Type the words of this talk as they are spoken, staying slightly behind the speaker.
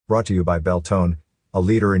Brought to you by Beltone, a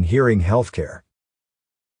leader in hearing healthcare.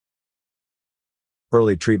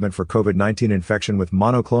 Early treatment for COVID-19 infection with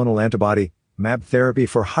monoclonal antibody, MAB therapy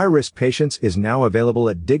for high-risk patients is now available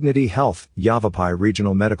at Dignity Health, Yavapai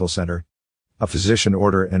Regional Medical Center. A physician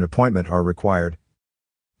order and appointment are required.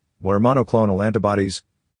 What are monoclonal antibodies?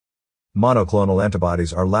 Monoclonal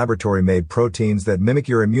antibodies are laboratory-made proteins that mimic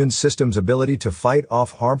your immune system's ability to fight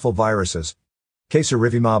off harmful viruses.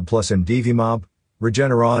 Casirivimab plus Imdevimab,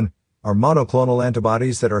 Regeneron, are monoclonal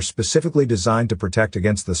antibodies that are specifically designed to protect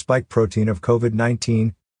against the spike protein of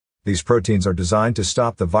COVID-19. These proteins are designed to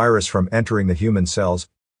stop the virus from entering the human cells.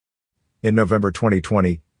 In November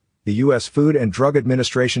 2020, the U.S. Food and Drug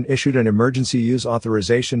Administration issued an emergency use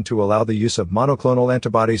authorization to allow the use of monoclonal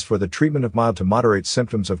antibodies for the treatment of mild to moderate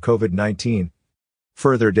symptoms of COVID-19.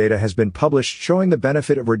 Further data has been published showing the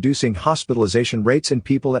benefit of reducing hospitalization rates in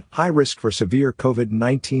people at high risk for severe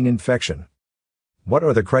COVID-19 infection. What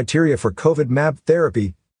are the criteria for COVID MAB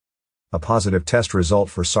therapy? A positive test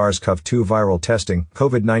result for SARS-CoV-2 viral testing,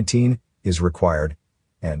 COVID-19, is required,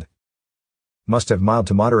 and must have mild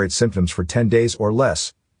to moderate symptoms for 10 days or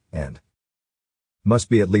less, and must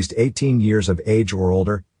be at least 18 years of age or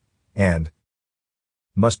older, and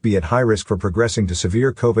must be at high risk for progressing to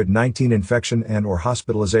severe COVID-19 infection and/or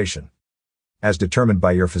hospitalization, as determined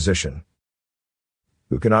by your physician.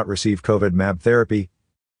 Who cannot receive COVID MAB therapy?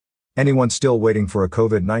 Anyone still waiting for a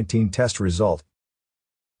COVID-19 test result.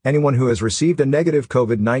 Anyone who has received a negative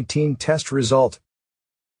COVID-19 test result.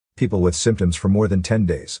 People with symptoms for more than 10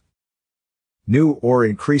 days. New or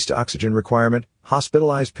increased oxygen requirement,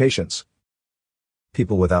 hospitalized patients.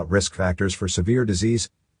 People without risk factors for severe disease.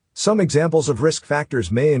 Some examples of risk factors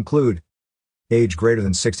may include age greater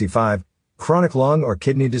than 65, chronic lung or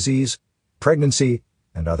kidney disease, pregnancy,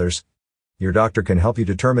 and others. Your doctor can help you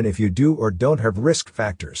determine if you do or don't have risk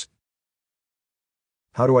factors.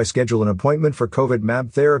 How do I schedule an appointment for COVID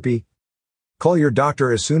MAB therapy? Call your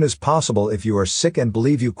doctor as soon as possible if you are sick and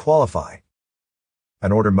believe you qualify.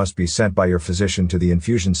 An order must be sent by your physician to the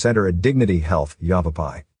infusion center at Dignity Health,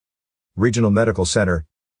 Yavapai Regional Medical Center.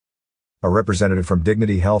 A representative from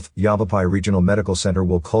Dignity Health, Yavapai Regional Medical Center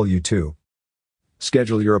will call you to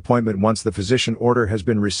schedule your appointment once the physician order has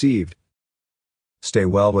been received. Stay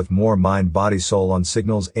well with more Mind Body Soul on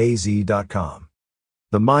signalsaz.com.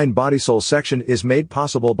 The Mind Body Soul section is made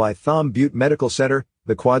possible by Thom Butte Medical Center,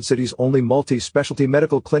 the Quad Cities' only multi-specialty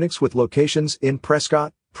medical clinics with locations in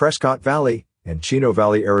Prescott, Prescott Valley, and Chino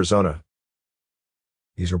Valley, Arizona.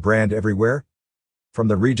 These are brand everywhere. From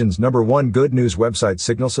the region's #1 good news website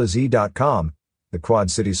signalsaz.com, the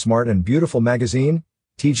Quad Cities Smart and Beautiful magazine,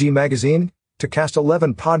 TG Magazine, to Cast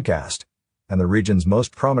 11 podcast, and the region's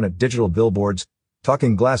most prominent digital billboards,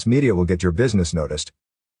 Talking Glass Media will get your business noticed.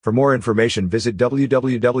 For more information, visit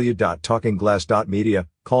www.talkingglass.media,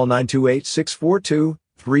 call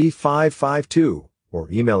 928-642-3552,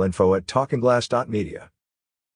 or email info@talkingglass.media.